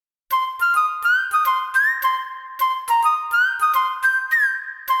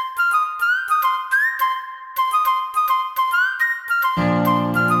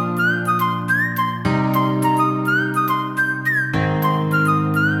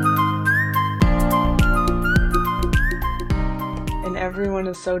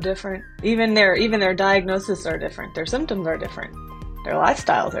is so different. Even their diagnosis are different. Their symptoms are different. Their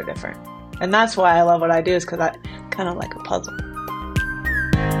lifestyles are different. And that's why I love what I do, is because I kind of like a puzzle.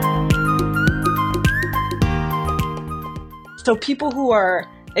 So people who are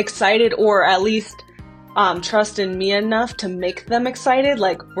excited, or at least trust in me enough to make them excited,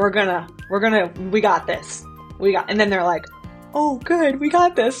 like we got this. And then they're like, oh, good, we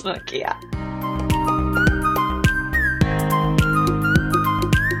got this. I'm like, yeah.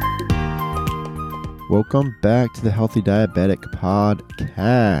 Welcome back to the Healthy Diabetic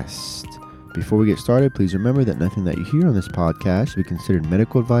Podcast. Before we get started, please remember that nothing that you hear on this podcast should be considered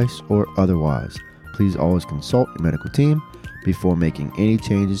medical advice or otherwise. Please always consult your medical team before making any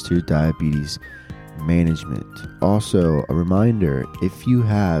changes to your diabetes management. Also, a reminder, if you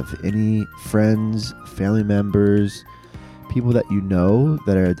have any friends, family members, people that you know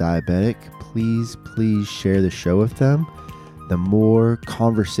that are diabetic, please share the show with them. The more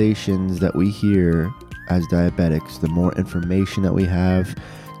conversations that we hear as diabetics, the more information that we have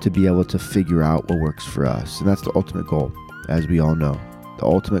to be able to figure out what works for us. And that's the ultimate goal, as we all know. The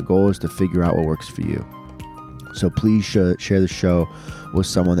ultimate goal is to figure out what works for you. So please share the show with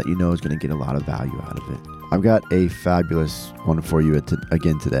someone that you know is going to get a lot of value out of it. I've got a fabulous one for you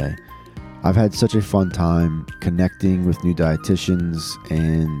again today. I've had such a fun time connecting with new dietitians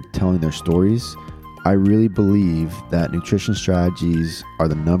and telling their stories. I really believe that nutrition strategies are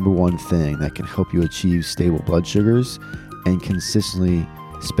the number one thing that can help you achieve stable blood sugars and consistently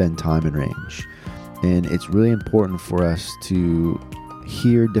spend time in range. And it's really important for us to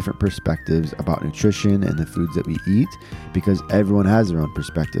hear different perspectives about nutrition and the foods that we eat, because everyone has their own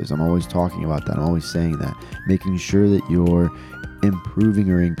perspectives. I'm always talking about that. I'm always saying that. Making sure that you're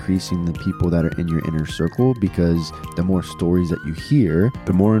improving or increasing the people that are in your inner circle, because the more stories that you hear,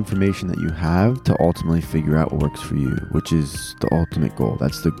 the more information that you have to ultimately figure out what works for you, which is the ultimate goal.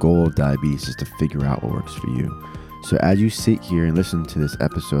 That's the goal of diabetes, is to figure out what works for you. So as you sit here and listen to this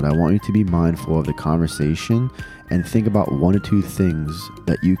episode, I want you to be mindful of the conversation and think about one or two things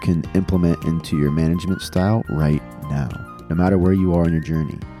that you can implement into your management style right now, no matter where you are in your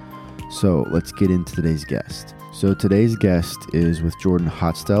journey. So let's get into today's guest. So today's guest is with Jordan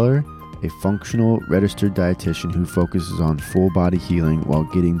Hostetler, a functional registered dietitian who focuses on full body healing while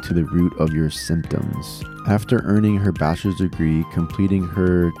getting to the root of your symptoms. After earning her bachelor's degree, completing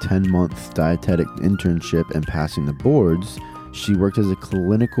her 10-month dietetic internship, and passing the boards, she worked as a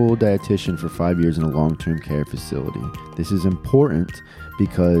clinical dietitian for 5 years in a long-term care facility. This is important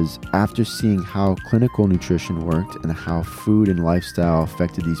because after seeing how clinical nutrition worked and how food and lifestyle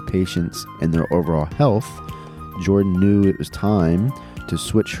affected these patients and their overall health, Jordan knew it was time to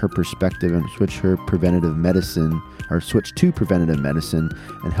switch her perspective and switch to preventative medicine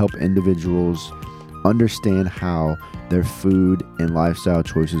and help individuals understand how their food and lifestyle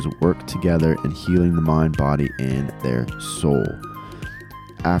choices work together in healing the mind, body, and their soul.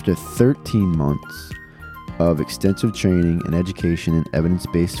 After 13 months of extensive training and education in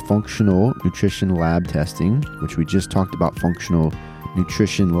evidence-based functional nutrition lab testing, which we just talked about functional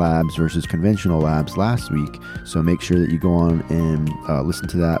nutrition labs versus conventional labs last week, so make sure that you go on and listen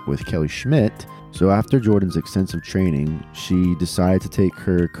to that with Kelly Schmidt. So after Jordan's extensive training, she decided to take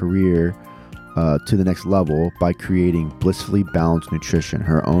her career to the next level by creating Blissfully Balanced Nutrition,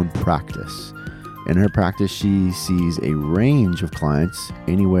 her own practice. In her practice, she sees a range of clients,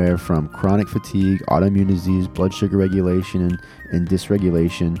 anywhere from chronic fatigue, autoimmune disease, blood sugar regulation and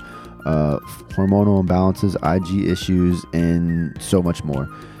dysregulation, hormonal imbalances, IG issues, and so much more.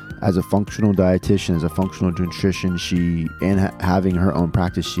 As a functional dietitian, as a functional nutrition, having her own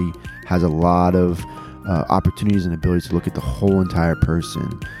practice, she has a lot of opportunities and abilities to look at the whole entire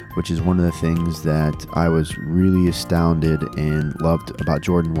person, which is one of the things that I was really astounded and loved about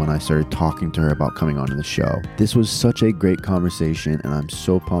Jordan when I started talking to her about coming on the show. This was such a great conversation, and I'm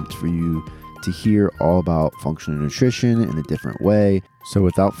so pumped for you to hear all about functional nutrition in a different way. So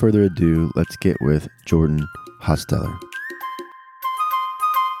without further ado, let's get with Jordan Hostetler.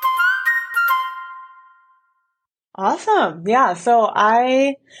 Awesome. Yeah. So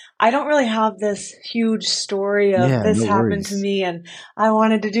I don't really have this huge story of this happened to me and I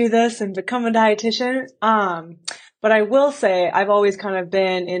wanted to do this and become a dietitian. But I will say I've always kind of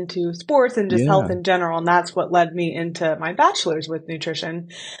been into sports and just health in general. And that's what led me into my bachelor's with nutrition.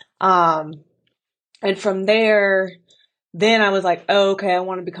 And from there, then I was like, oh, okay, I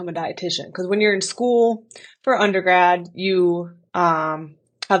want to become a dietitian. Because when you're in school for undergrad, you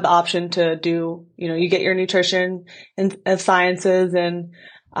have the option to do, you get your nutrition and sciences and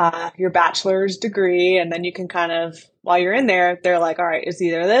your bachelor's degree. And then you can kind of, while you're in there, they're like, all right, it's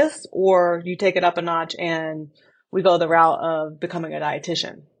either this or you take it up a notch and we go the route of becoming a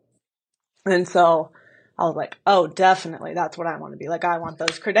dietitian. And so I was like, oh, definitely. That's what I want to be. Like, I want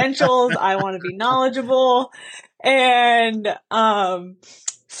those credentials. I want to be knowledgeable. And,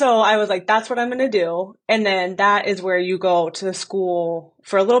 so I was like, that's what I'm going to do. And then that is where you go to school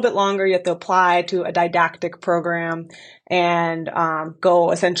for a little bit longer. You have to apply to a didactic program and,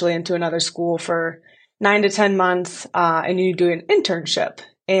 go essentially into another school for 9 to 10 months. And you do an internship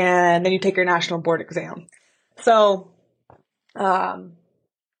and then you take your national board exam. So, more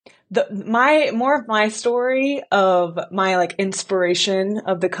of my story of my like inspiration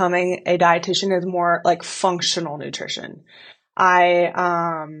of becoming a dietitian is more like functional nutrition. Right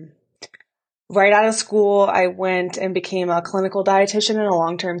out of school, I went and became a clinical dietitian in a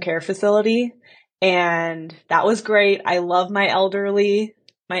long-term care facility. And that was great. I love my elderly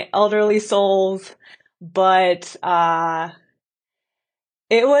souls, but,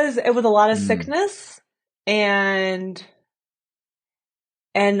 it was a lot of sickness and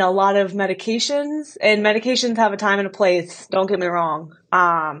a lot of medications, and medications have a time and a place. Don't get me wrong.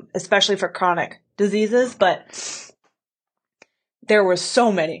 Especially for chronic diseases, but there were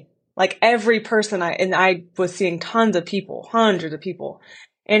so many, like every person I was seeing tons of people, hundreds of people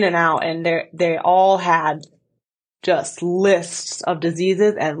in and out, and they all had just lists of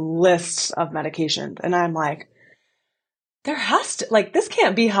diseases and lists of medications. And I'm like, this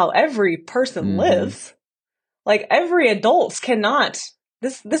can't be how every person lives. Like every adult cannot,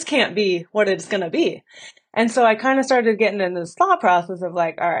 this can't be what it's going to be. And so I kind of started getting in this thought process of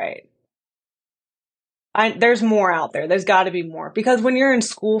like, all right, there's more out there. There's got to be more, because when you're in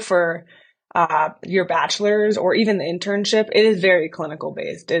school for your bachelor's or even the internship, it is very clinical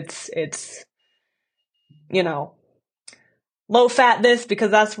based. It's low fat this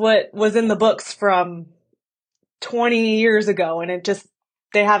because that's what was in the books from 20 years ago, and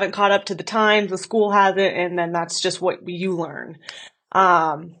they haven't caught up to the times. The school hasn't, and then that's just what you learn.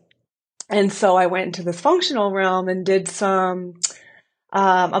 And so I went into this functional realm and did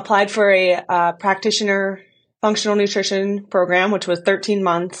applied for a practitioner functional nutrition program, which was 13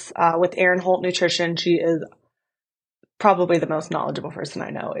 months with Erin Holt Nutrition. She is probably the most knowledgeable person I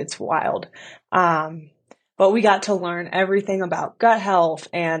know. It's wild. But we got to learn everything about gut health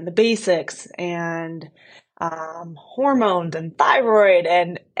and the basics and hormones and thyroid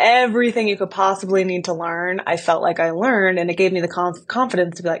and everything you could possibly need to learn. I felt like I learned, and it gave me the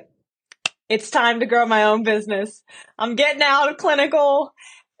confidence to be like, it's time to grow my own business. I'm getting out of clinical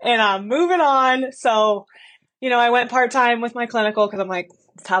and I'm moving on. So, I went part-time with my clinical because I'm like,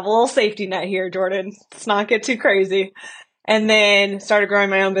 let's have a little safety net here, Jordan. Let's not get too crazy. And then started growing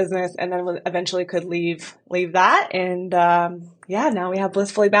my own business, and then eventually could leave that. And, now we have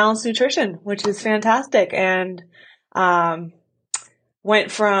Blissfully Balanced Nutrition, which is fantastic. And,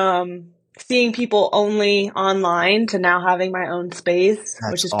 went from seeing people only online to now having my own space,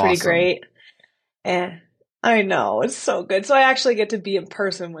 which is pretty great. And I know, it's so good. So I actually get to be in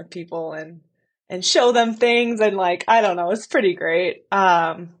person with people and show them things, and like, I don't know, it's pretty great.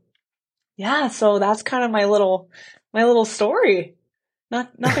 So that's kind of my little story.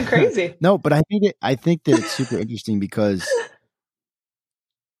 Nothing crazy. No, but I think that it's super interesting because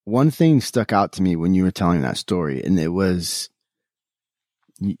one thing stuck out to me when you were telling that story, and it was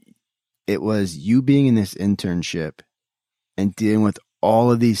you being in this internship and dealing with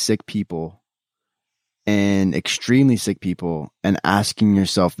all of these sick people and extremely sick people, and asking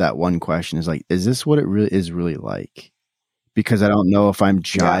yourself that one question is like, is this what it really is like? Because I don't know if I'm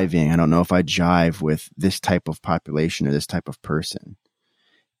jiving. Yeah. I don't know if I jive with this type of population or this type of person.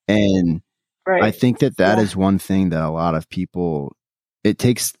 And I think that is one thing that a lot of people, it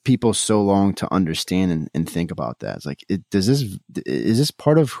takes people so long to understand and think about that. It's like, is this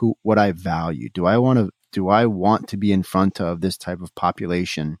part of what I value? Do I want to be in front of this type of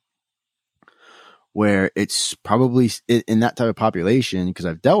population where it's probably in that type of population, because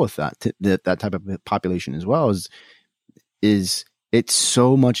I've dealt with that type of population as well, is it's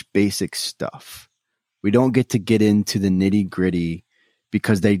so much basic stuff. We don't get into the nitty gritty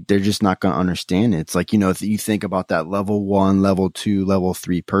because they're just not going to understand it. It's like, if you think about that level 1, level 2, level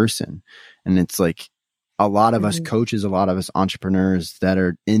 3 person, and it's like a lot of us coaches, a lot of us entrepreneurs that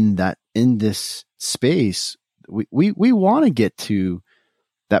are in this space, we want to get to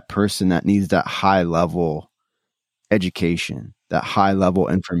that person that needs that high level education, that high level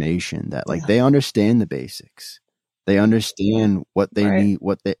information, that like they understand the basics. They understand what they need,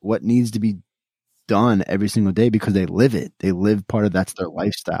 what needs to be done every single day, because they live it. They live that's their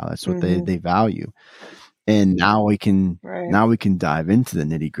lifestyle. That's what they value. And now we can dive into the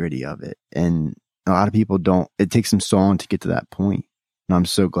nitty gritty of it. And a lot of people don't, it takes them so long to get to that point. And I'm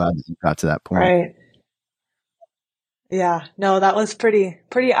so glad that you got to that point. Right. Yeah, no, that was pretty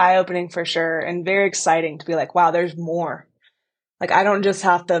eye-opening for sure, and very exciting to be like, wow, there's more. Like, I don't just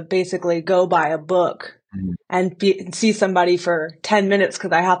have to basically go buy a book and see somebody for 10 minutes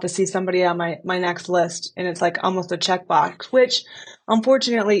because I have to see somebody on my next list. And it's like almost a checkbox, which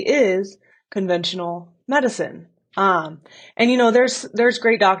unfortunately is conventional medicine. And there's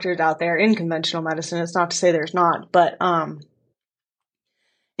great doctors out there in conventional medicine. It's not to say there's not, but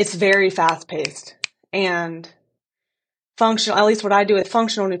it's very fast paced and functional. At least what I do with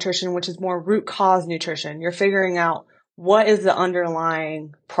functional nutrition, which is more root cause nutrition. You're figuring out what is the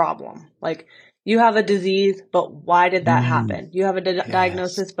underlying problem. Like, you have a disease, but why did that happen? You have a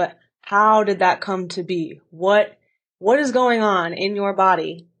diagnosis, but how did that come to be? What is going on in your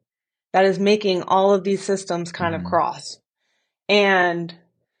body that is making all of these systems kind of cross? And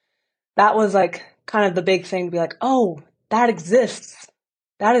that was like kind of the big thing to be like, oh, that exists.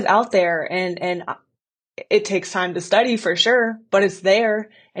 That is out there. And it takes time to study for sure, but it's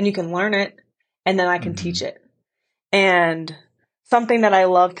there and you can learn it and then I can teach it. And something that I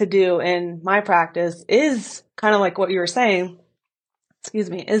love to do in my practice is kind of like what you were saying,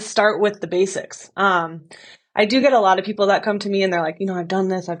 is start with the basics. I do get a lot of people that come to me and they're like, I've done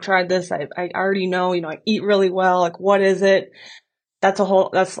this, I've tried this, I already know, I eat really well. Like, what is it? That's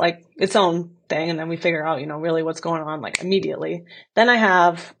like its own thing. And then we figure out, really what's going on, like, immediately. Then I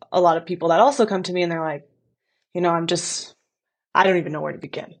have a lot of people that also come to me and they're like, I don't even know where to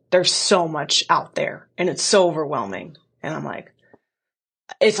begin. There's so much out there and it's so overwhelming. And I'm like,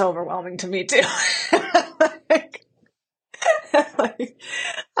 it's overwhelming to me too. like,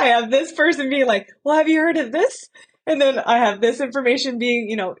 I have this person being like, well, have you heard of this? And then I have this information being,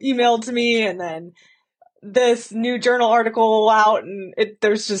 emailed to me, and then this new journal article out, and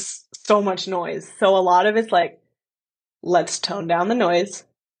there's just so much noise. So a lot of it's like, let's tone down the noise.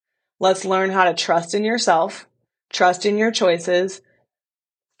 Let's learn how to trust in yourself, trust in your choices,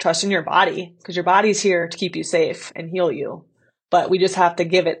 trust in your body, because your body's here to keep you safe and heal you. But we just have to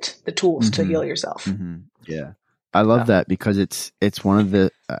give it the tools to heal yourself. Yeah. I love that because it's one of the,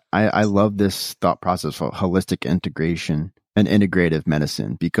 I love this thought process of holistic integration and integrative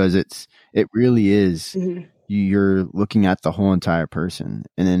medicine, because it really is, you're looking at the whole entire person.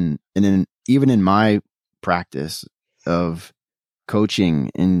 And then even in my practice of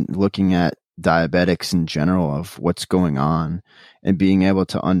coaching and looking at diabetics in general, of what's going on and being able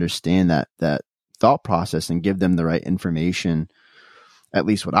to understand that thought process and give them the right information, at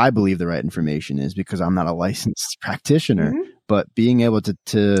least what I believe the right information is, because I'm not a licensed practitioner, but being able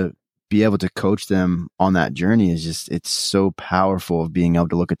to be able to coach them on that journey is just, it's so powerful, of being able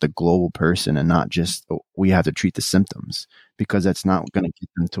to look at the global person and not just, we have to treat the symptoms, because that's not going to get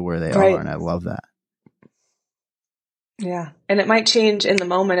them to where they are. And I love that. Yeah. And it might change in the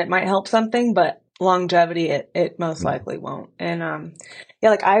moment. It might help something, but longevity, it most likely won't. And,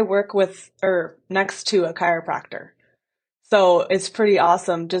 like, I work with, or next to, a chiropractor. So it's pretty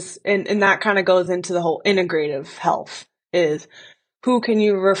awesome. Just, and that kind of goes into the whole integrative health, is who can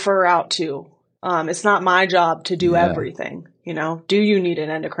you refer out to? It's not my job to do everything. Do you need an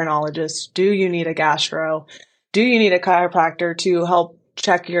endocrinologist? Do you need a gastro? Do you need a chiropractor to help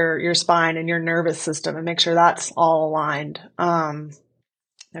check your spine and your nervous system and make sure that's all aligned?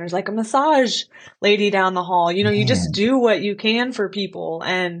 There's like a massage lady down the hall. You just do what you can for people,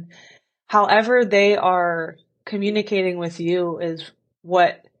 and however they are communicating with you is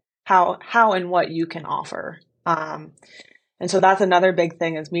how and what you can offer. And so that's another big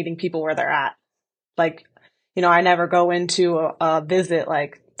thing, is meeting people where they're at. Like, I never go into a visit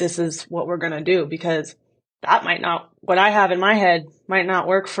like, this is what we're going to do, because that might not, what I have in my head might not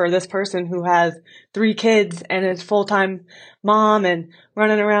work for this person who has 3 kids and is full-time mom and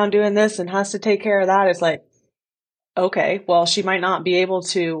running around doing this and has to take care of that. It's like, okay, well, she might not be able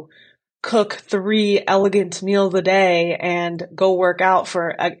to cook 3 elegant meals a day and go work out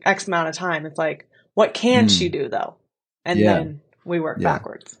for X amount of time. It's like, what can she do though? And then we work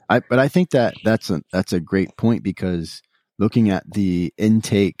backwards. But I think that's a great point, because looking at the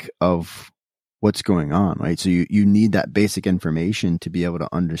intake of what's going on, right? So you need that basic information to be able to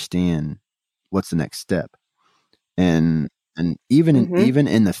understand what's the next step. And even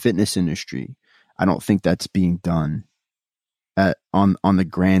in the fitness industry, I don't think that's being done on the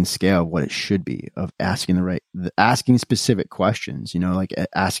grand scale of what it should be, of asking specific questions, like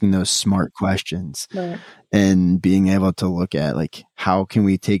asking those smart questions, and being able to look at, like, how can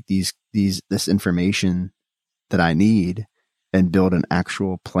we take this information that I need and build an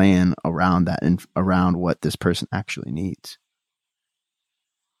actual plan around that and around what this person actually needs.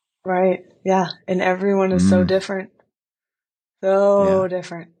 Right. Yeah. And everyone is so different. So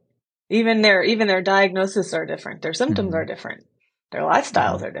different. Even their diagnosis are different. Their symptoms are different. Their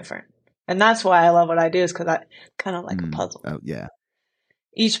lifestyles are different. And that's why I love what I do, is because I kind of like a puzzle. Oh yeah.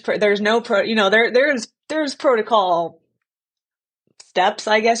 There's no there's protocol steps,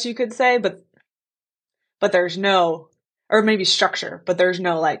 I guess you could say, but there's no, or maybe structure, but there's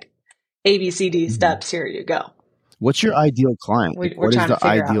no like ABCD steps. Here you go. What's your ideal client? What is the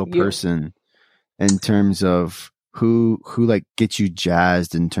ideal person in terms of who like gets you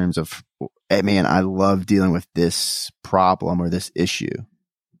jazzed in terms of, hey, man, I love dealing with this problem or this issue?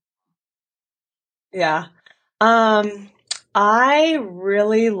 Yeah. I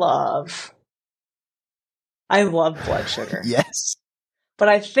love blood sugar. Yes. But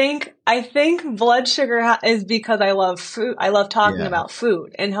I think blood sugar is because I love food. I love talking about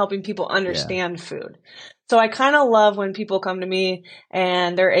food and helping people understand food. So I kind of love when people come to me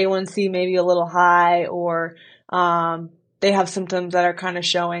and their A1C may be a little high, or they have symptoms that are kind of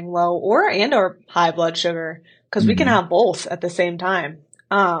showing low or high blood sugar, because we can have both at the same time.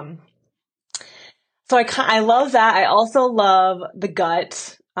 So I love that. I also love the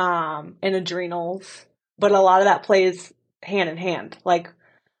gut and adrenals, but a lot of that plays hand in hand. Like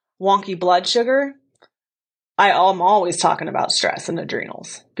wonky blood sugar, I'm always talking about stress and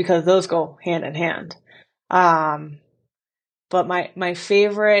adrenals, because those go hand in hand. But my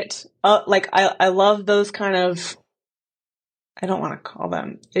favorite, I love those kind of, I don't want to call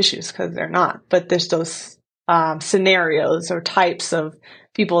them issues because they're not, but there's those scenarios or types of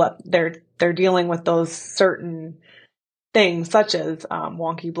people that they're dealing with those certain things, such as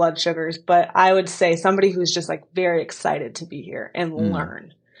wonky blood sugars. But I would say somebody who's just like very excited to be here and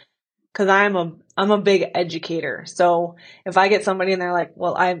learn, because I'm a big educator. So if I get somebody and they're like,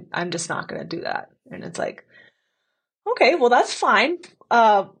 well, I'm just not going to do that, and it's like, okay, well, that's fine.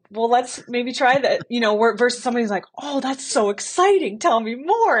 Well, let's maybe try that, versus somebody's like, oh, that's so exciting. Tell me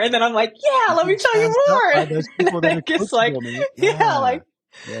more. And then I'm like, yeah, let me tell you more. Jordan, I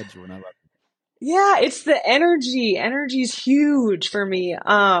love it. Yeah, it's the energy. Energy's huge for me.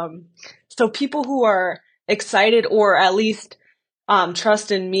 So people who are excited, or at least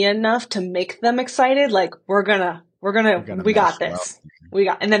trust in me enough to make them excited, like we got this.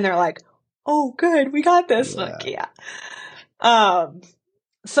 And then they're like, oh, good, we got this. Yeah. Like, yeah.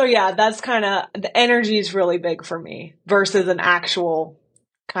 So yeah, that's kind of, the energy is really big for me versus an actual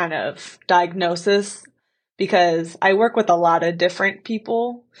kind of diagnosis, because I work with a lot of different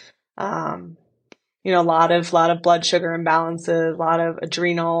people. A lot of blood sugar imbalances, a lot of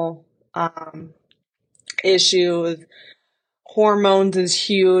adrenal issues. Hormones is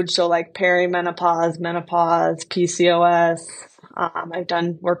huge. So like perimenopause, menopause, PCOS.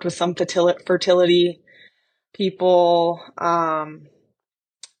 I've worked with some fertility people.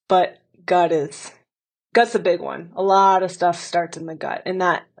 But gut's a big one. A lot of stuff starts in the gut, and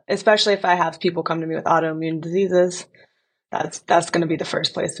that, especially if I have people come to me with autoimmune diseases, that's going to be the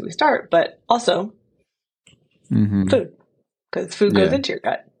first place that we start. But also food, because food goes into your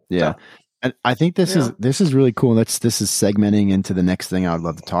gut. Yeah. So. And I think this is really cool. This is segmenting into the next thing I would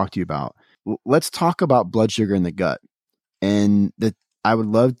love to talk to you about. Let's talk about blood sugar in the gut. And I would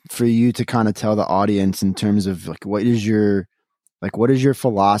love for you to kind of tell the audience in terms of like, what is your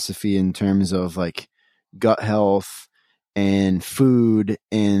philosophy in terms of like gut health and food?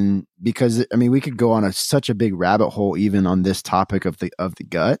 And because I mean, we could go on such a big rabbit hole even on this topic of the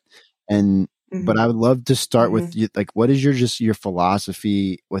gut. And but I would love to start with you, like, what is your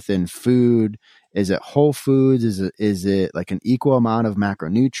philosophy within food? Is it whole foods? Is it like an equal amount of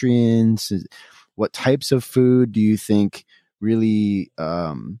macronutrients? What types of food do you think really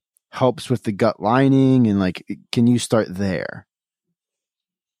helps with the gut lining? And like, can you start there?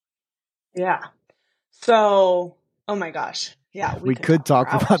 Yeah. So, oh my gosh. Yeah. We could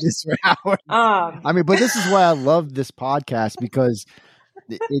talk about this for hours. I mean, but this is why I love this podcast, because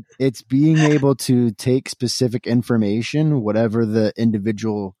it's being able to take specific information, whatever the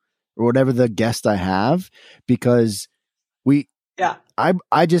individual or whatever the guest I have, because I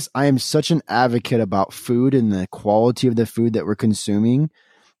am such an advocate about food and the quality of the food that we're consuming.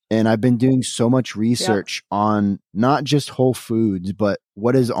 And I've been doing so much research on not just whole foods, but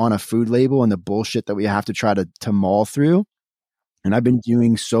what is on a food label and the bullshit that we have to try to mull through. And I've been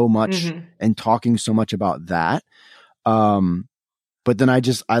doing so much and talking so much about that. But then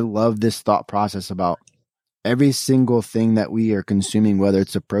I love this thought process about every single thing that we are consuming, whether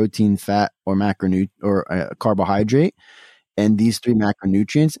it's a protein, fat, or macronutrient or a carbohydrate, and these three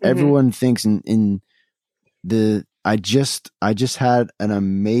macronutrients. Everyone thinks I just had an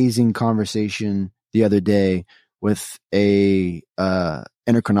amazing conversation the other day with a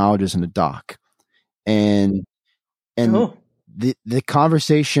endocrinologist and a doc, and the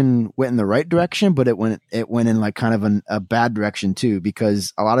conversation went in the right direction, but it went in like kind of a bad direction too,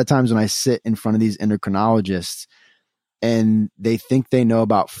 because a lot of times when I sit in front of these endocrinologists and they think they know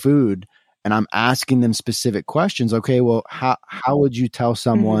about food and I'm asking them specific questions, okay, well, how would you tell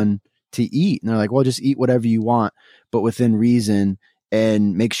someone to eat? And they're like, well, just eat whatever you want, but within reason,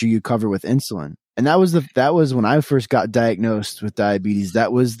 and make sure you cover with insulin. And that was when I first got diagnosed with diabetes.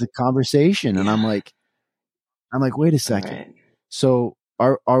 That was the conversation. And I'm like, wait a second. Right. So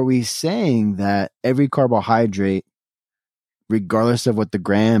are we saying that every carbohydrate, regardless of what the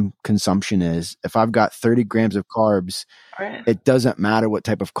gram consumption is, if I've got 30 grams of carbs, right, it doesn't matter what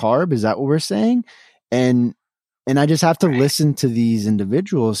type of carb? Is that what we're saying? And I just have to listen to these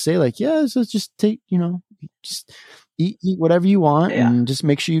individuals say like, yeah, so just take, just eat whatever you want, and just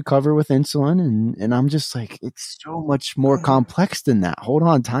make sure you cover with insulin. And I'm just like, it's so much more complex than that. Hold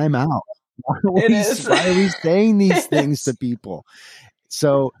on, time out. Why are we saying these things to people?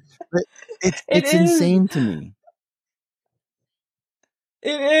 So it's insane to me.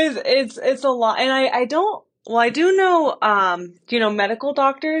 It is. It's a lot. And I do know, medical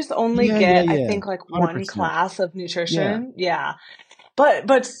doctors only get, I think, like 100%. One class of nutrition. Yeah.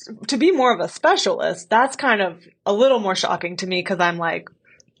 But to be more of a specialist, that's kind of a little more shocking to me, because I'm like,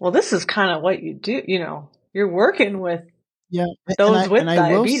 well, this is kind of what you do. You're working with those with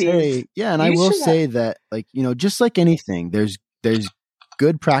diabetes. I will say that, like, just like anything, there's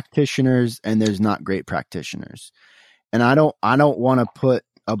good practitioners and there's not great practitioners. And I don't want to put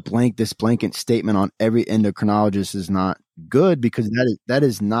this blanket statement on every endocrinologist is not good, because that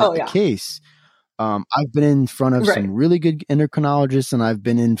is not the case. I've been in front of some really good endocrinologists, and I've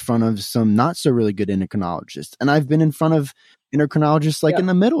been in front of some not so really good endocrinologists, and I've been in front of endocrinologists like in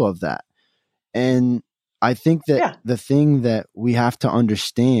the middle of that. And I think that the thing that we have to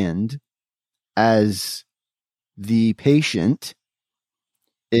understand as the patient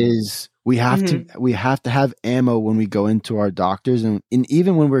is we have to have ammo when we go into our doctors, and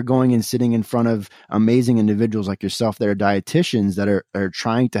even when we're going and sitting in front of amazing individuals like yourself that are dietitians that are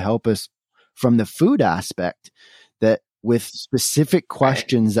trying to help us from the food aspect, that with specific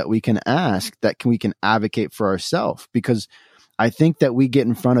questions that we can ask, that we can advocate for ourselves. Because I think that we get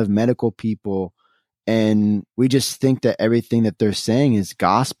in front of medical people and we just think that everything that they're saying is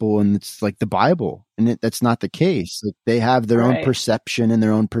gospel and it's like the Bible, and that's not the case. Like, they have their own perception and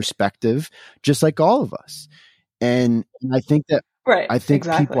their own perspective, just like all of us. And I think that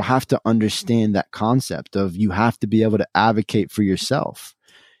people have to understand that concept of, you have to be able to advocate for yourself.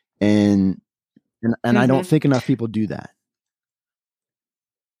 And I don't think enough people do that.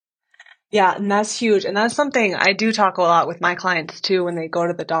 Yeah, and that's huge. And that's something I do talk a lot with my clients too when they go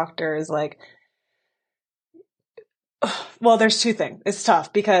to the doctor, is like, well, there's two things. It's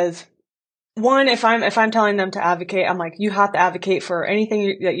tough because, one, if I'm telling them to advocate, I'm like, you have to advocate for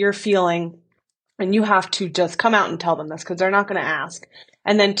anything that you're feeling, and you have to just come out and tell them this, because they're not going to ask.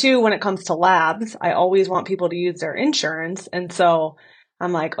 And then two, when it comes to labs, I always want people to use their insurance. And so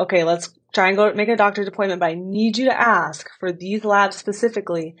I'm like, okay, let's try and go make a doctor's appointment, but I need you to ask for these labs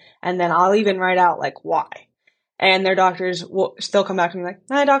specifically. And then I'll even write out like why. And their doctors will still come back to me like,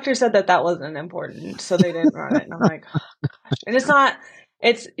 my doctor said that wasn't important, so they didn't run it. And I'm like, oh, gosh. And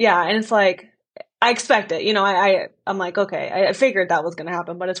and it's like, I expect it. I'm like, okay, I figured that was going to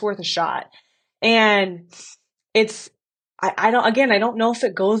happen, but it's worth a shot. And I don't know if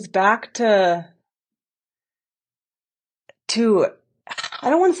it goes back to I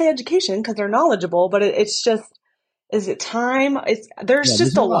don't want to say education, because they're knowledgeable, but it's just, is it time? There's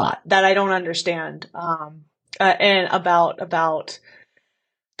just a lot that I don't understand. And about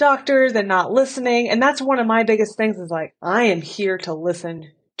doctors and not listening. And that's one of my biggest things, is like, I am here to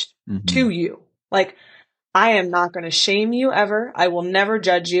listen to you. Like, I am not going to shame you ever. I will never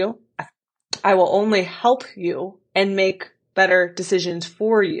judge you. I will only help you and make better decisions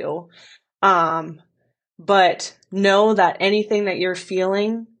for you. But know that anything that you're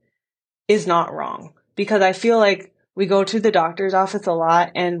feeling is not wrong, because I feel like we go to the doctor's office a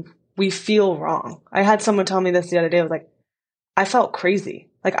lot and we feel wrong. I had someone tell me this the other day. I was like, I felt crazy.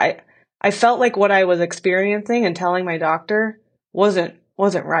 Like I felt like what I was experiencing and telling my doctor wasn't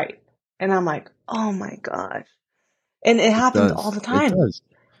right. And I'm like, oh my gosh. And it happens all the time. It does.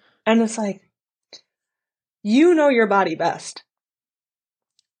 And it's like, you know your body best.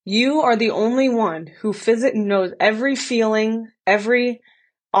 You are the only one who knows every feeling, every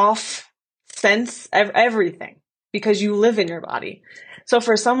off sense, everything, because you live in your body. So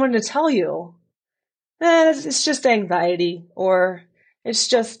for someone to tell you, it's just anxiety, or it's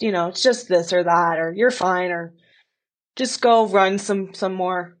just, it's just this or that, or you're fine, or just go run some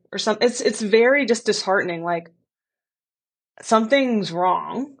more or something. It's very just disheartening. Like, something's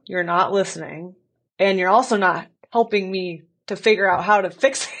wrong. You're not listening, and you're also not helping me to figure out how to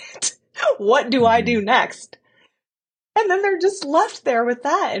fix it. What do I do next? And then they're just left there with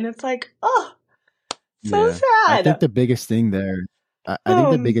that. And it's like, oh, so sad. I think the biggest thing there,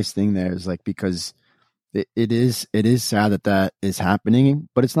 is like, because it is sad that is happening,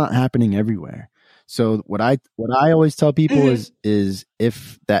 but it's not happening everywhere. So what I always tell people is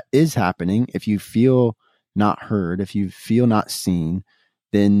if that is happening, if you feel not heard, if you feel not seen,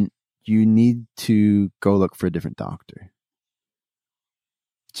 then you need to go look for a different doctor.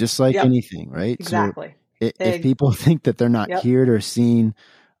 Just like anything, right? Exactly. So if people think that they're not heard or seen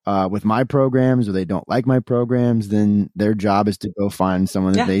with my programs, or they don't like my programs, then their job is to go find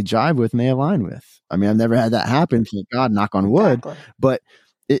someone that they jive with and they align with. I mean, I've never had that happen, thank God, knock on wood. But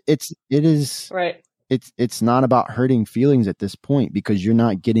it is right. It's not about hurting feelings at this point, because you're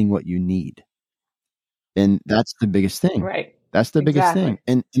not getting what you need, and that's the biggest thing. Right. That's the biggest thing.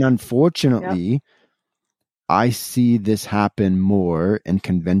 And unfortunately, I see this happen more in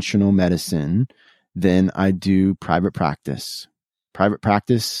conventional medicine than I do private practice. Private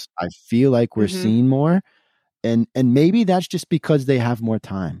practice, I feel like we're seeing more, and maybe that's just because they have more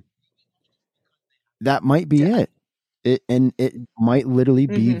time. That might be it. It might literally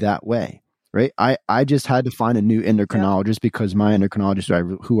be that way, right? I just had to find a new endocrinologist because my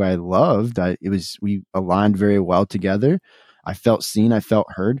endocrinologist, who I loved, we aligned very well together. I felt seen, I felt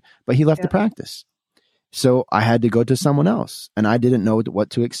heard, but he left the practice. So I had to go to someone else, and I didn't know what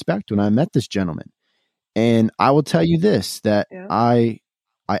to expect when I met this gentleman. And I will tell you this, that I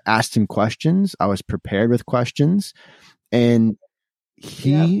asked him questions. I was prepared with questions, and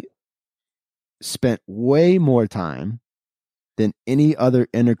he spent way more time than any other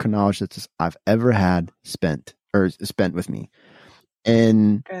endocrinologist I've ever had spent with me.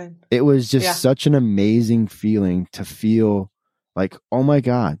 And it was just such an amazing feeling to feel like, oh my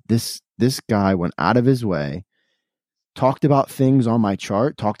God, this guy went out of his way, talked about things on my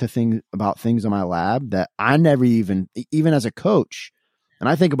chart, talked about things on my lab that I never even as a coach. And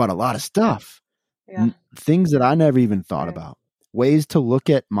I think about a lot of stuff, things that I never even thought about, ways to look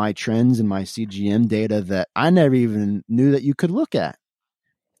at my trends and my CGM data that I never even knew that you could look at.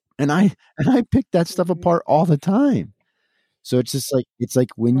 And I pick that stuff apart all the time. So it's just like,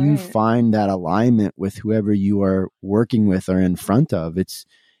 when you find that alignment with whoever you are working with or in front of, it's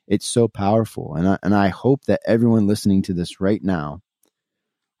so powerful. And I hope that everyone listening to this right now,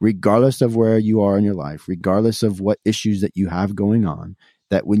 regardless of where you are in your life, regardless of what issues that you have going on,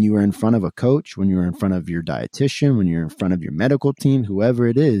 that when you are in front of a coach, when you're in front of your dietitian, when you're in front of your medical team, whoever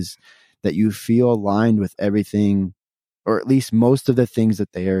it is, that you feel aligned with everything, or at least most of the things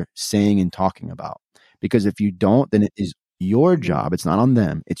that they are saying and talking about. Because if you don't, then it is your job. It's not on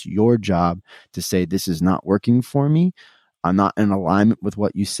them. It's your job to say, this is not working for me. I'm not in alignment with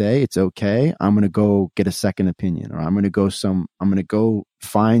what you say. It's okay. I'm going to go get a second opinion, or I'm going to go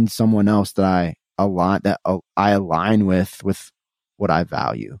find someone else that I align with what I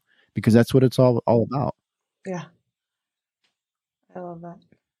value, because that's what it's all about. Yeah. I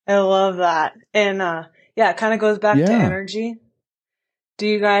love that. And, it kind of goes back to energy. Do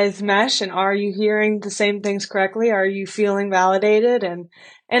you guys mesh, and are you hearing the same things correctly? Are you feeling validated?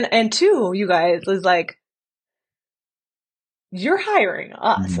 And two, you guys, is like, you're hiring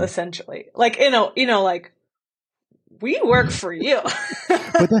us essentially. Like, like, we work for you.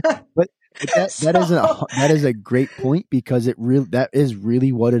 but that is a great point, because that is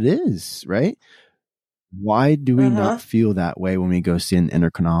really what it is, right? Why do we not feel that way when we go see an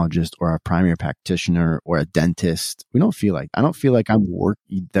endocrinologist or a primary practitioner or a dentist? I don't feel like I'm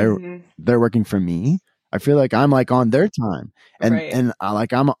they're working for me. I feel like I'm like on their time, and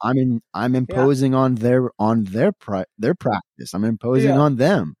I'm imposing on their practice. I'm imposing on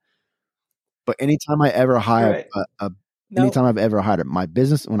them. But anytime I ever hire anytime I've ever hired my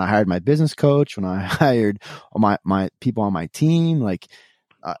business, when I hired my business coach, when I hired my people on my team, like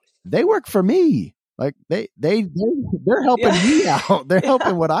they work for me. Like they're helping me out. They're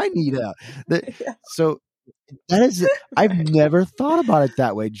helping what I need out. So that is, I've never thought about it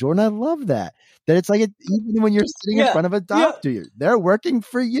that way, Jordan. I love that. That it's like even when you're sitting in front of a doctor, they're working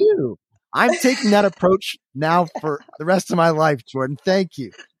for you. I'm taking that approach now for the rest of my life, Jordan. Thank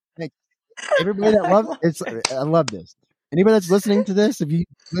you. Everybody that loves it, I love this. Anybody that's listening to this, if you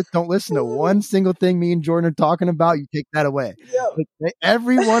don't listen to one single thing me and Jordan are talking about, you take that away. Like,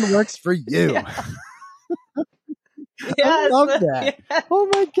 everyone works for you. I love that. Yes. Oh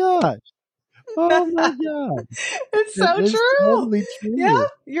my gosh. It's so true. Totally true. Yeah,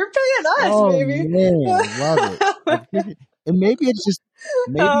 you're paying us, baby. Man, I love it. And maybe it's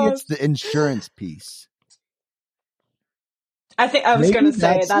the insurance piece. think I was going to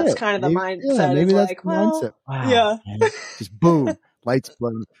say that's kind of the mindset. Maybe that's like, the mindset. Wow. Yeah. Man, just boom. Lights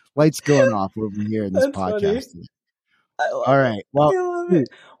going off over here in this that's podcast. Funny. All right. Well, I love it.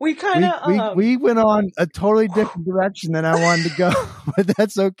 We kind of we went on a totally different direction than I wanted to go, but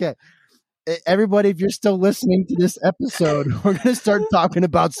that's okay. Everybody, if you're still listening to this episode, we're going to start talking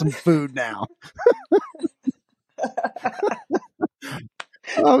about some food now.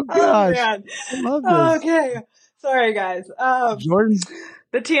 Oh gosh. Man. I love this. Okay. Sorry guys. Jordan's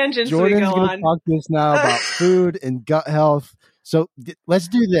the tangents Jordan's we go going on. to talk to us now about food and gut health. So let's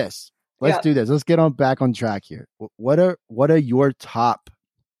do this. Let's do this. Let's get on back on track here. What are your top,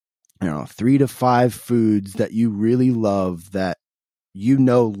 3 to 5 foods that you really love that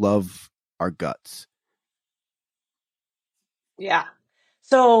love our guts? Yeah.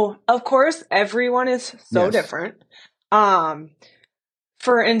 So of course everyone is so different.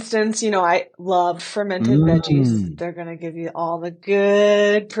 For instance, I love fermented veggies. They're going to give you all the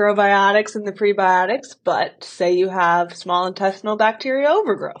good probiotics and the prebiotics, but say you have small intestinal bacteria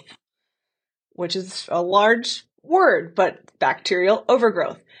overgrowth, which is a large word, but bacterial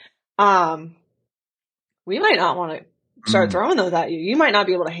overgrowth. We might not want to start throwing those at you. You might not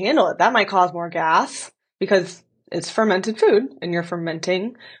be able to handle it. That might cause more gas because it's fermented food and you're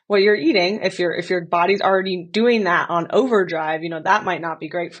fermenting what you're eating. If your body's already doing that on overdrive, that might not be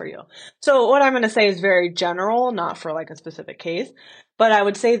great for you. So what I'm going to say is very general, not for like a specific case, but I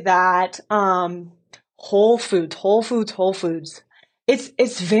would say that, whole foods.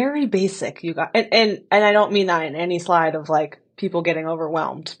 It's very basic, you guys. And I don't mean that in any slide of like people getting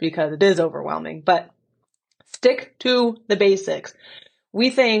overwhelmed because it is overwhelming, but stick to the basics.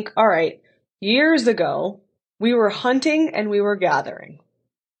 We think, all right, years ago, we were hunting and we were gathering.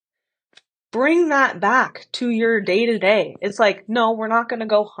 Bring that back to your day-to-day. It's like, no, we're not going to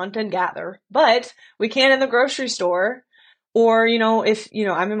go hunt and gather, but we can in the grocery store. Or, if,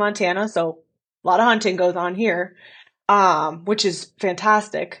 I'm in Montana, so a lot of hunting goes on here, which is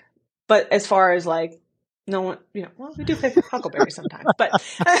fantastic. But as far as like, no one, well, we do pick huckleberries sometimes, but,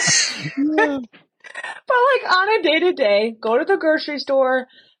 Yeah. But like on a day-to-day, go to the grocery store,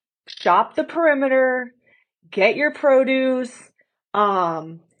 shop the perimeter, get your produce,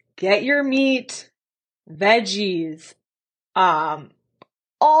 get your meat, veggies, all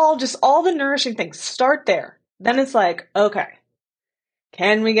the nourishing things. Start there. Then it's like, okay,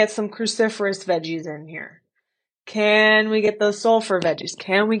 can we get some cruciferous veggies in here? Can we get those sulfur veggies?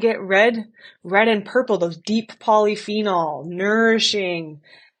 Can we get red and purple, those deep polyphenol, nourishing?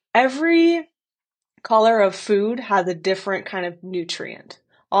 Every color of food has a different kind of nutrient.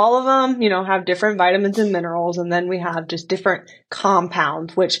 All of them, have different vitamins and minerals, and then we have just different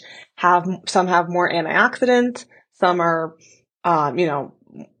compounds, which some have more antioxidants, some are,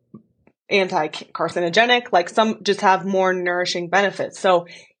 anti-carcinogenic, like some just have more nourishing benefits. So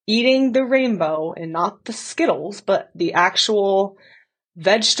eating the rainbow and not the Skittles, but the actual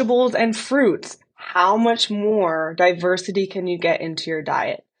vegetables and fruits, how much more diversity can you get into your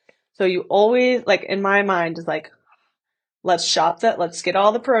diet? So you always, like in my mind, is like, let's shop that, let's get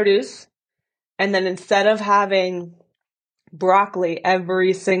all the produce. And then instead of having broccoli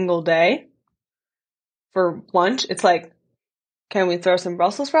every single day for lunch, it's like, can we throw some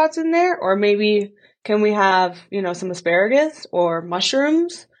Brussels sprouts in there? Or maybe can we have, some asparagus or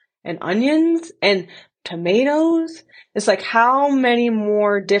mushrooms and onions and tomatoes? It's like, how many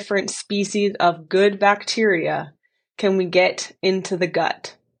more different species of good bacteria can we get into the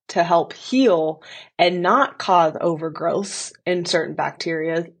gut to help heal and not cause overgrowths in certain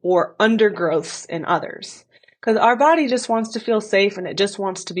bacteria or undergrowths in others? Because our body just wants to feel safe and it just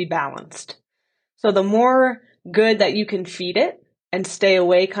wants to be balanced. So the more good that you can feed it and stay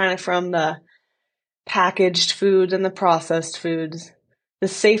away kind of from the packaged foods and the processed foods, the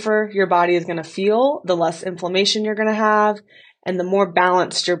safer your body is going to feel, the less inflammation you're going to have, and the more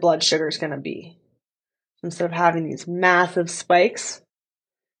balanced your blood sugar is going to be. Instead of having these massive spikes,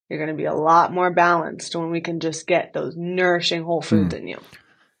 you're going to be a lot more balanced when we can just get those nourishing whole foods in you.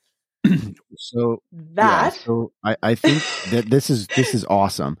 So I think that this is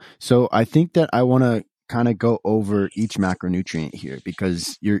awesome. So I think that I want to kind of go over each macronutrient here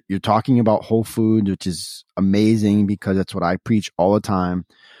because you're talking about whole food, which is amazing because that's what I preach all the time.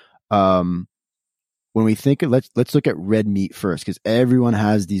 When we think of, let's look at red meat first, because everyone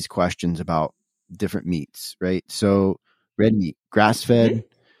has these questions about different meats, right? So red meat, grass-fed,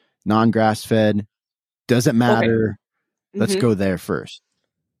 non-grass-fed, doesn't matter. Okay. Let's go there first.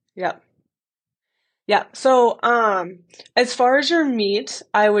 Yep. Yeah. So, as far as your meat,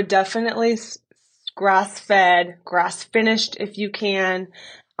 I would definitely grass-fed, grass-finished if you can.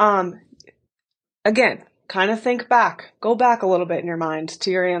 Again, kind of go back a little bit in your mind to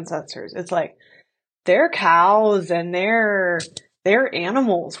your ancestors. It's like their cows and their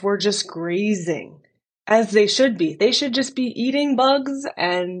animals were just grazing as they should be. They should just be eating bugs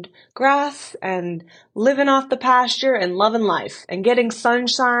and grass and living off the pasture and loving life and getting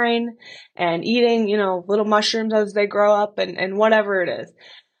sunshine and eating, little mushrooms as they grow up and whatever it is.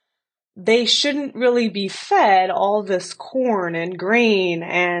 They shouldn't really be fed all this corn and grain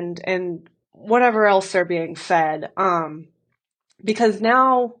and whatever else they're being fed. Because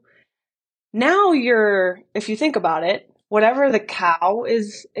now if you think about it, whatever the cow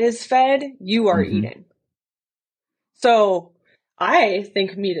is fed, you are eating. So I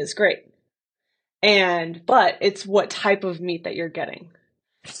think meat is great. But it's what type of meat that you're getting.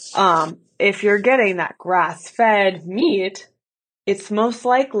 If you're getting that grass-fed meat, it's most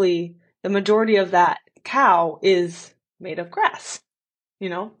likely the majority of that cow is made of grass.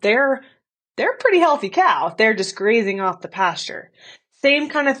 They're a pretty healthy cow if they're just grazing off the pasture. Same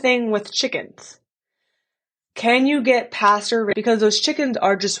kind of thing with chickens. Can you get pasture? Because those chickens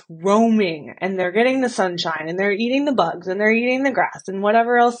are just roaming and they're getting the sunshine and they're eating the bugs and they're eating the grass and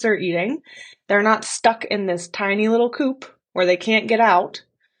whatever else they're eating. They're not stuck in this tiny little coop where they can't get out.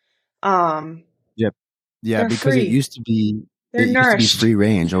 Yep. Yeah, because free. It used to be free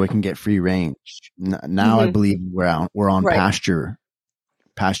range, or we can get free range. Now I believe we're on pasture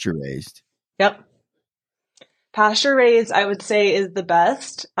raised. Yep. Pasture raised, I would say, is the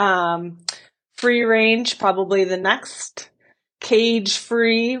best. Free range, probably the next. Cage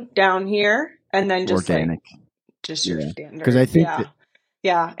free down here, and then just organic, your standard. Because I think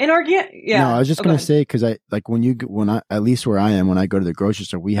and organic. Yeah. No, I was just gonna say, because I like at least where I am, when I go to the grocery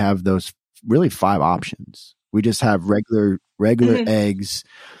store, we have those really 5 options. We just have regular eggs.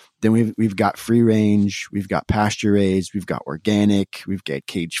 Then we've got free range, we've got pasture raised, we've got organic, we've got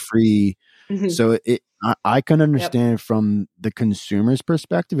cage free. So I can understand from the consumer's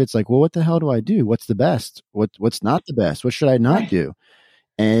perspective. It's like, well, what the hell do I do? What's the best? What's not the best? What should I not do?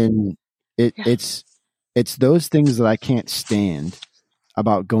 And it's those things that I can't stand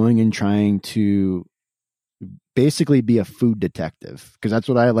about going and trying to basically be a food detective, because that's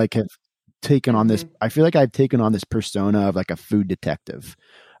what I have taken on this. I feel like I've taken on this persona of like a food detective,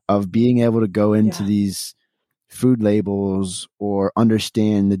 of being able to go into these food labels or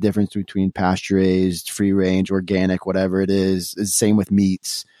understand the difference between pasture raised, free range, organic, whatever it is. It's the same with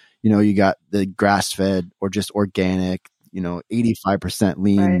meats. You got the grass fed or just organic, 85%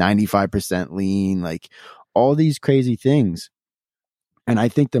 lean, 95% lean, like all these crazy things. And I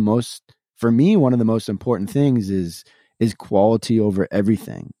think for me, one of the most important things is quality over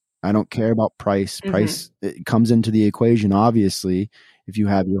everything. I don't care about price. Price, it comes into the equation, obviously. If you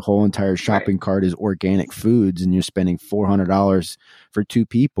have your whole entire shopping cart is organic foods and you're spending $400 for 2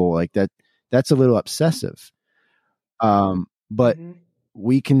 people, like that's a little obsessive. But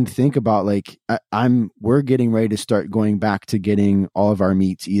we can think about we're getting ready to start going back to getting all of our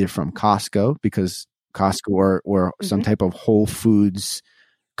meats either from Costco, because Costco or some type of Whole Foods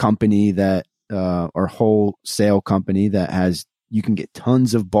company that or wholesale company that has, you can get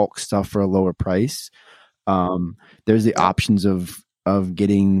tons of bulk stuff for a lower price. There's the options of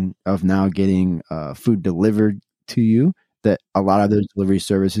now getting food delivered to you, that a lot of those delivery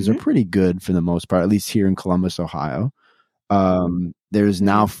services are pretty good for the most part, at least here in Columbus, Ohio. There's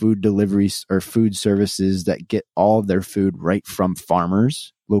now food deliveries or food services that get all of their food right from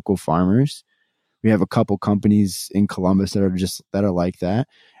farmers, local farmers. We have a couple companies in Columbus that are like that.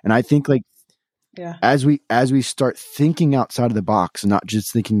 And I think as we start thinking outside of the box, not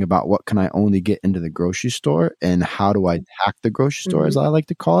just thinking about what can I only get into the grocery store and how do I hack the grocery store, as I like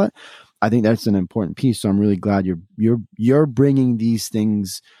to call it, I think that's an important piece. So I'm really glad you're bringing these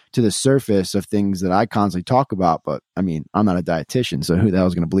things to the surface of things that I constantly talk about. But I mean, I'm not a dietitian, so who the hell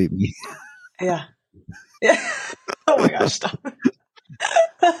is going to believe me? Yeah. Oh my gosh, stop.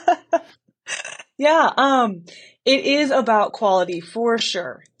 Yeah. It is about quality for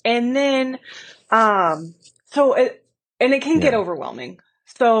sure. And then, it can get overwhelming.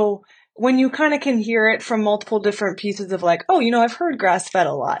 So when you kind of can hear it from multiple different pieces of I've heard grass fed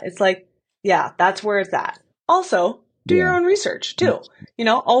a lot. It's like, yeah, that's where it's at. Also, do your own research too.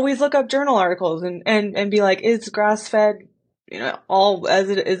 Always look up journal articles and be like, is grass fed, all as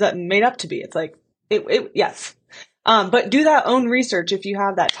it is made up to be? It's like, yes. But do that own research if you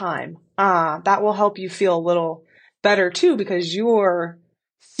have that time. That will help you feel a little better too, because you're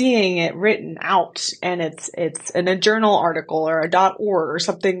seeing it written out and it's in a journal article or a .org or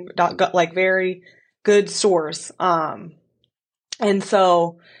something very good source. And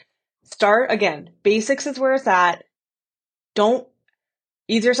so start again, basics is where it's at. Don't,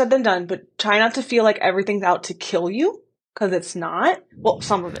 easier said than done, but try not to feel like everything's out to kill you, because it's not. Well,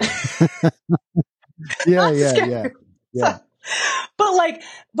 some of it. Yeah. So,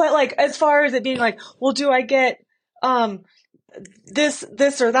 but like, as far as it being like, well, do I get, this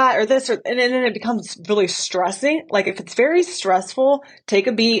or that or this, and then it becomes really stressing. Like, if it's very stressful, take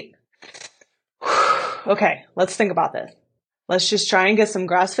a beat. Okay, let's think about this. Let's just try and get some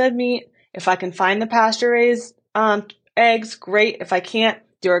grass-fed meat. If I can find the pasture-raised eggs, great. If I can't,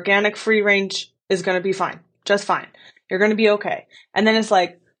 the organic free range is going to be fine. Just fine. You're going to be okay. And then it's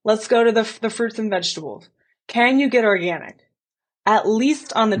like, let's go to the fruits and vegetables. Can you get organic? At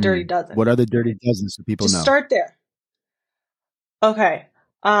least on the Dirty Dozen. What are the Dirty Dozen so people know? Just start there. Okay.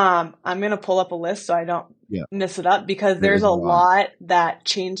 I'm going to pull up a list so I don't miss it up, because there's a lot that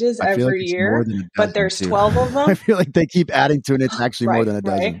changes every year, but there's 12 of them. I feel like they keep adding to it. And it's actually more than a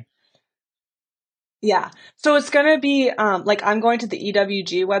dozen. Right? Yeah. So it's going to be, like, I'm going to the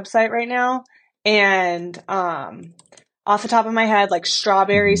EWG website right now, and off the top of my head, like,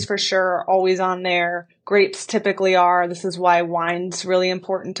 strawberries for sure, always on there. Grapes typically are. This is why wine's really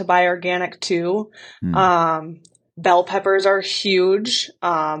important to buy organic too. Bell peppers are huge.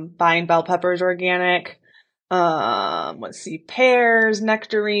 Buying bell peppers organic. Let's see, pears,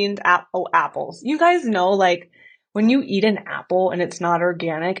 nectarines, apples. You guys know, like, when you eat an apple and it's not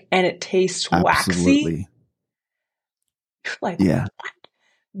organic and it tastes waxy, like, what?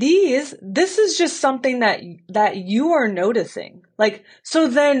 This is just something that you are noticing. Like, so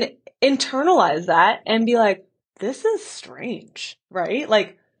then internalize that and be like, this is strange, right?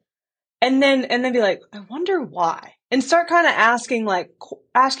 Like, and then be like, I wonder why, and start kind of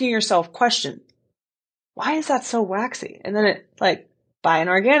asking yourself questions. Why is that so waxy? And then it, like, buy an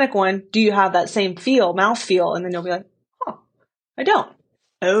organic one. Do you have that same mouth feel? And then you'll be like, oh, I don't.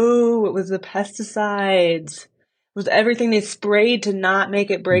 Oh, it was the pesticides. It was everything they sprayed to not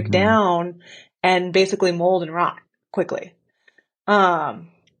make it break down and basically mold and rot quickly.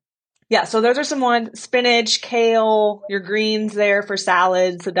 Yeah, so those are some ones. Spinach, kale, your greens there for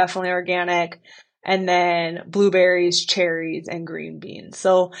salads, so definitely organic. And then blueberries, cherries, and green beans.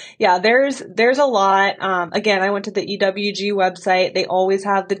 So yeah, there's a lot. Again, I went to the EWG website. They always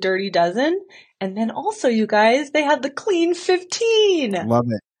have the Dirty Dozen. And then also, you guys, they have the Clean 15. Love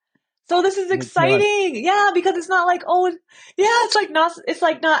it. So this is exciting. Yeah, because it's not like, oh, yeah, it's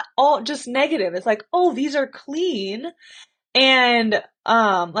like not all just negative. It's like, oh, these are clean. And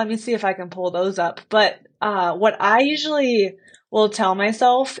let me see if I can pull those up. But what I usually will tell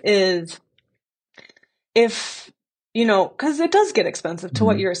myself is, if, because it does get expensive to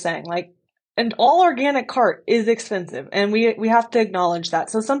what you're saying, like, and all organic cart is expensive, and we have to acknowledge that.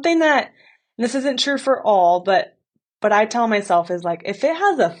 So something that, and this isn't true for all, but I tell myself is, like, if it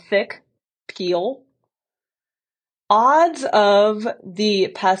has a thick peel, odds of the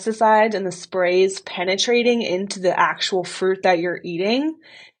pesticides and the sprays penetrating into the actual fruit that you're eating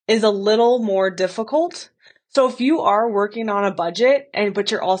is a little more difficult. So if you are working on a budget,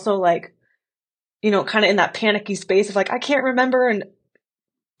 but you're also, like, kind of in that panicky space of, like, I can't remember, and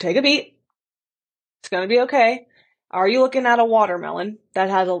take a beat. It's going to be okay. Are you looking at a watermelon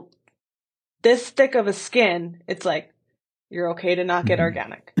that has this thick of a skin? It's like, you're okay to not get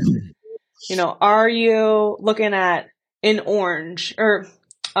organic. Are you looking at an orange or,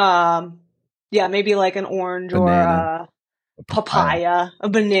 maybe like an orange banana, or a papaya, a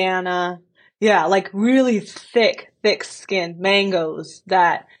banana. Yeah, like really thick skin, mangoes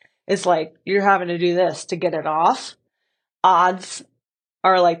that is like, you're having to do this to get it off. Odds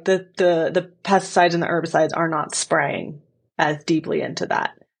are, like, the pesticides and the herbicides are not spraying as deeply into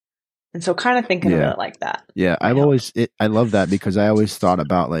that. And so kind of thinking of it like that. Yeah. I love that, because I always thought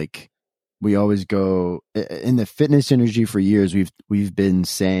about, like, we always go in the fitness industry for years. We've been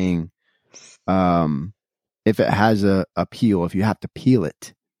saying, if it has a peel, if you have to peel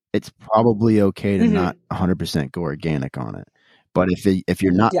it, it's probably okay to not 100% go organic on it. But if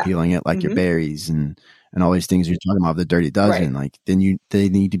you're not peeling it, like your berries and all these things you're talking about, the Dirty Dozen, like, then they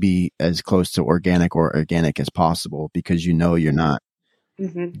need to be as close to organic as possible, because you're not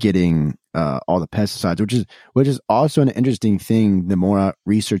getting all the pesticides, which is also an interesting thing. The more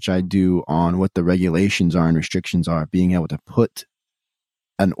research I do on what the regulations are and restrictions are, being able to put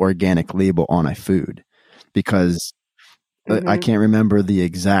an organic label on a food, because I can't remember the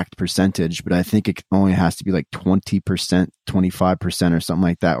exact percentage, but I think it only has to be like 20%, 25% or something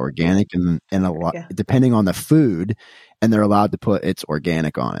like that organic, and a lot depending on the food, and they're allowed to put it's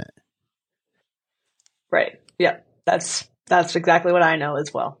organic on it. Right. Yeah. That's exactly what I know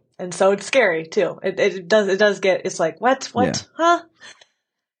as well. And so it's scary too. It does get, it's like, what? Yeah. Huh?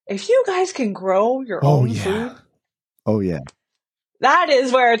 If you guys can grow your own food. Oh yeah. That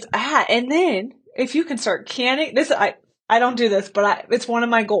is where it's at. And then if you can start canning this, I don't do this, but it's one of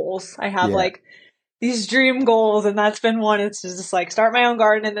my goals. I have like these dream goals, and that's been one. It's just like start my own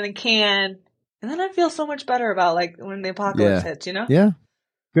garden and then can. And then I feel so much better about like when the apocalypse hits, you know? Yeah.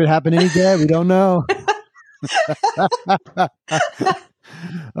 Could happen any day. We don't know.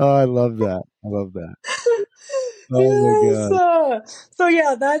 Oh, I love that. I love that. Oh yes. my God. So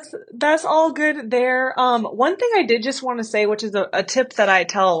yeah, that's all good there. One thing I did just want to say, which is a tip that I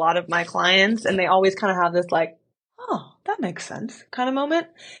tell a lot of my clients, and they always kind of have this like, oh, that makes sense kind of moment,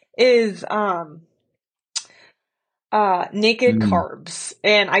 is naked carbs.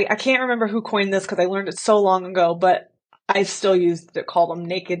 And I can't remember who coined this because I learned it so long ago, but I still used to call them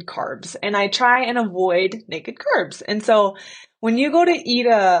naked carbs. And I try and avoid naked carbs. And so when you go to eat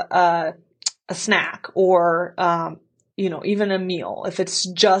a snack or, even a meal, if it's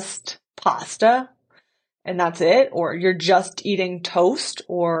just pasta and that's it, or you're just eating toast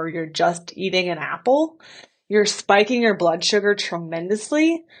or you're just eating an apple, you're spiking your blood sugar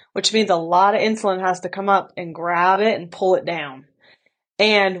tremendously, which means a lot of insulin has to come up and grab it and pull it down.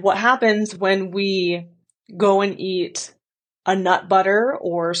 And what happens when we go and eat a nut butter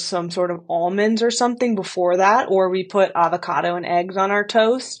or some sort of almonds or something before that, or we put avocado and eggs on our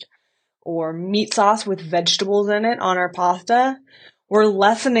toast, or meat sauce with vegetables in it on our pasta, we're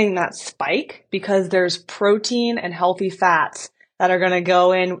lessening that spike because there's protein and healthy fats that are going to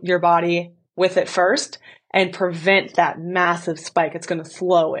go in your body with it first and prevent that massive spike. It's going to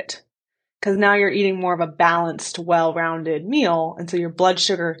slow it because now you're eating more of a balanced, well-rounded meal. And so your blood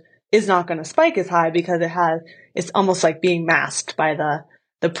sugar is not going to spike as high because it's almost like being masked by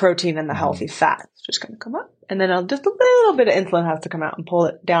the protein and the healthy fat. It's just going to come up. And then just a little bit of insulin has to come out and pull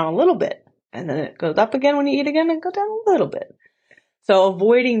it down a little bit. And then it goes up again when you eat again and go down a little bit. So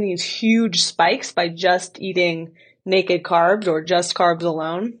avoiding these huge spikes by just eating naked carbs or just carbs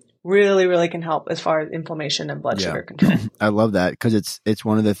alone really, really can help as far as inflammation and blood sugar control. I love that because it's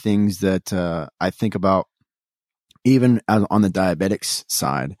one of the things that I think about even on the diabetics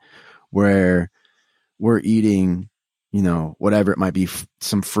side where we're eating, whatever it might be,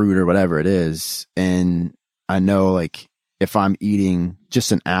 some fruit or whatever it is. And I know like if I'm eating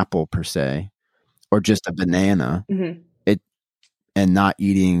just an apple per se, or just a banana, and not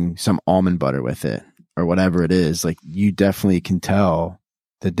eating some almond butter with it or whatever it is, like you definitely can tell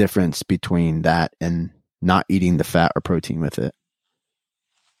the difference between that and not eating the fat or protein with it.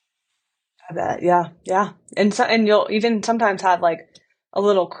 I bet. Yeah. Yeah. And you'll even sometimes have like a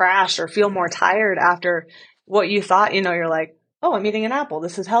little crash or feel more tired after what you thought, you're like, oh, I'm eating an apple.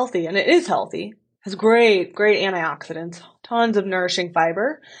 This is healthy. And it is healthy. It has great, great antioxidants, tons of nourishing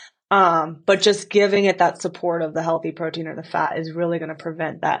fiber. But just giving it that support of the healthy protein or the fat is really going to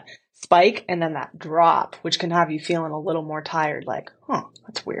prevent that spike and then that drop, which can have you feeling a little more tired. Like,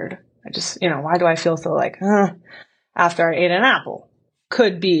 that's weird. I just, why do I feel so like, after I ate an apple?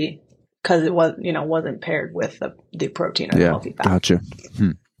 Could be because it was, wasn't paired with the protein or the healthy fat. Gotcha.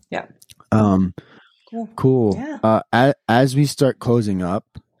 Yeah. Cool. Yeah. As we start closing up,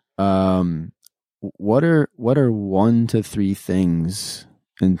 what are 1 to 3 things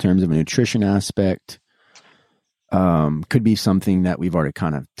in terms of a nutrition aspect? Could be something that we've already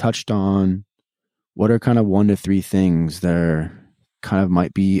kind of touched on. What are kind of 1 to 3 things that are kind of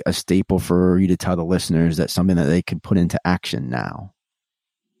might be a staple for you to tell the listeners that's something that they could put into action now?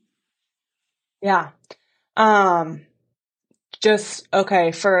 Yeah. Just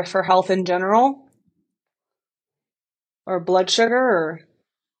okay for health in general or blood sugar or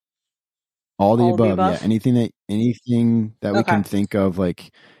all the above. Yeah. Anything that we can think of,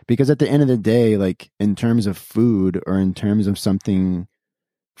 like, because at the end of the day, like in terms of food or in terms of something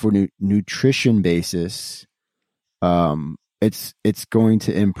for nutrition basis, it's going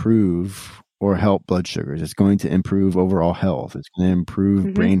to improve or help blood sugars. It's going to improve overall health. It's going to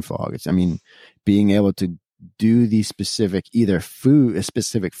improve brain fog. Being able to do these specific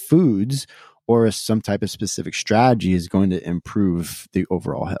specific foods or some type of specific strategy is going to improve the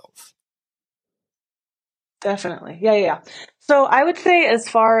overall health. Definitely. Yeah. So I would say as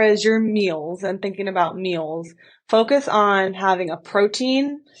far as your meals and thinking about meals, focus on having a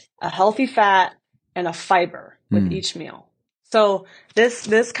protein, a healthy fat, and a fiber with each meal. So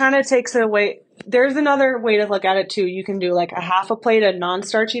this kind of takes it away. There's another way to look at it too. You can do like a half a plate of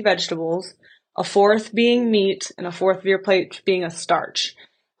non-starchy vegetables, a fourth being meat, and a fourth of your plate being a starch.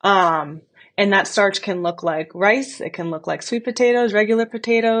 And that starch can look like rice. It can look like sweet potatoes, regular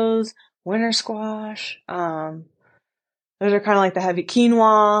potatoes, winter squash. Those are kind of like the heavy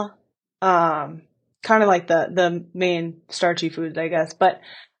quinoa, kind of like the main starchy foods, I guess. But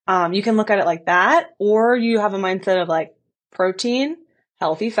you can look at it like that, or you have a mindset of like, protein,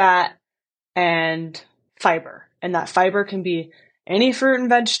 healthy fat, and fiber. And that fiber can be any fruit and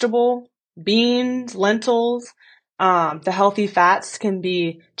vegetable, beans, lentils. The healthy fats can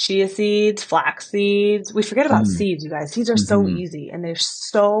be chia seeds, flax seeds. We forget about seeds, you guys. Seeds are so easy, and they're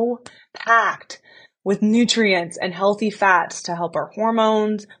so packed with nutrients and healthy fats to help our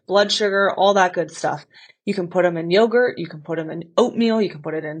hormones, blood sugar, all that good stuff. You can put them in yogurt. You can put them in oatmeal. You can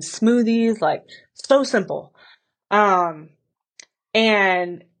put it in smoothies, like so simple.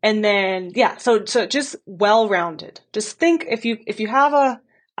 And then, yeah, so just well-rounded. Just think if you have a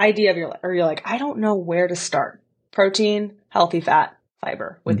idea of you're like, I don't know where to start. Protein, healthy fat,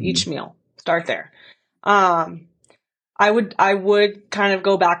 fiber with each meal. Start there. I would kind of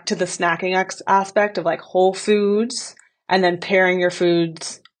go back to the snacking aspect of like whole foods, and then pairing your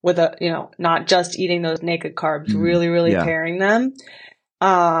foods with not just eating those naked carbs, really pairing them.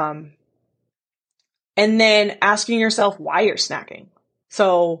 And then asking yourself why you're snacking.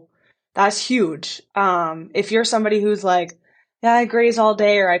 So that's huge. If you're somebody who's like, yeah, I graze all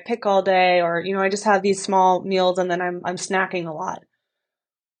day, or I pick all day, or, I just have these small meals and then I'm snacking a lot.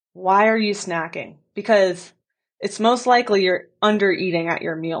 Why are you snacking? Because it's most likely you're under eating at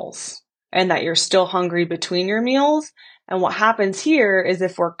your meals and that you're still hungry between your meals. And what happens here is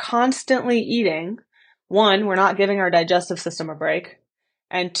if we're constantly eating, one, we're not giving our digestive system a break.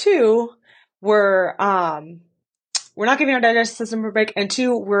 And two, we're not giving our digestive system a break. And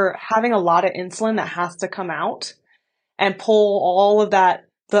two, we're having a lot of insulin that has to come out and pull all of the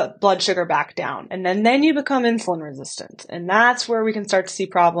blood sugar back down. And then you become insulin resistant. And that's where we can start to see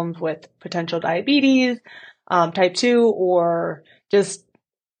problems with potential diabetes, type 2, or just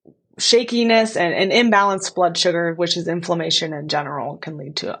shakiness and imbalanced blood sugar, which is inflammation in general, can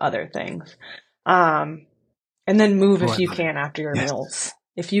lead to other things. And then move if you can after your meals.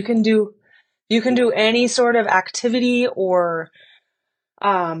 If you can do any sort of activity or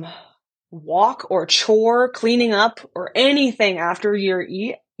walk or chore, cleaning up or anything after you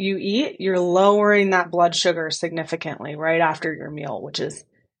eat, you're lowering that blood sugar significantly right after your meal, which is,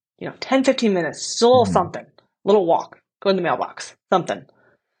 10, 15 minutes, still something, little walk, go in the mailbox, something.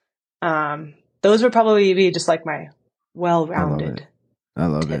 Those would probably be just like my well-rounded I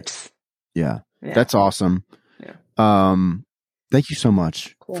love tips. it. Yeah. That's awesome. Yeah. Thank you so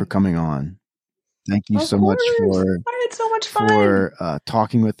much for coming on. Thank you so much I had so much fun. for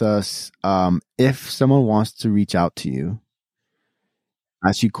talking with us. If someone wants to reach out to you,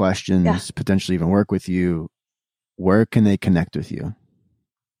 ask you questions, potentially even work with you, where can they connect with you?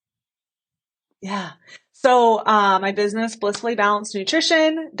 Yeah. So my business,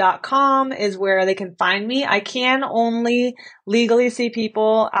 blissfullybalancednutrition.com, is where they can find me. I can only legally see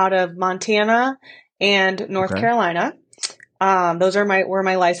people out of Montana and North Carolina. Those are where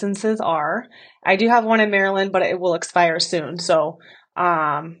my licenses are. I do have one in Maryland, but it will expire soon. So,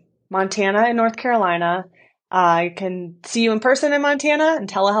 Montana and North Carolina. I can see you in person in Montana and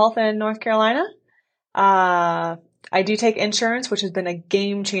telehealth in North Carolina. I do take insurance, which has been a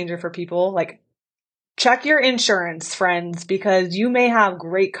game changer for people. Like, check your insurance, friends, because you may have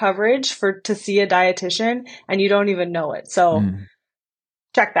great coverage to see a dietitian and you don't even know it. So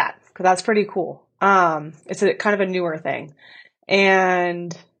check that, because that's pretty cool. It's kind of a newer thing.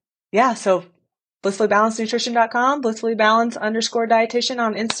 And so blissfullybalancednutrition.com, blissfullybalanced_dietitian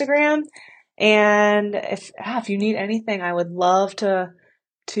on Instagram. And if you need anything, I would love to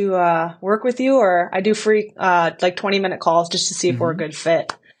work with you, or I do free, 20-minute calls just to see if we're a good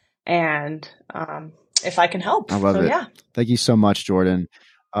fit. And, if I can help. I love it. Yeah. Thank you so much, Jordan.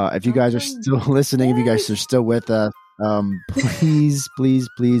 If you guys are still listening, if you guys are still with us, please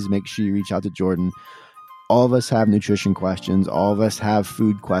make sure you reach out to Jordan. All of us have nutrition questions. All of us have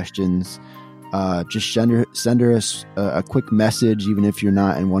food questions. Just send her a quick message, even if you're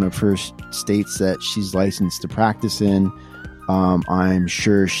not in one of her states that she's licensed to practice in. I'm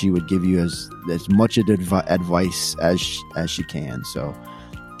sure she would give you as much advice as she can. So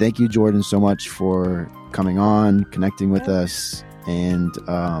thank you, Jordan, so much for coming on, connecting with us. And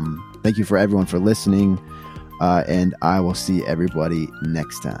thank you for everyone for listening. And I will see everybody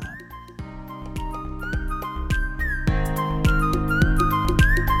next time.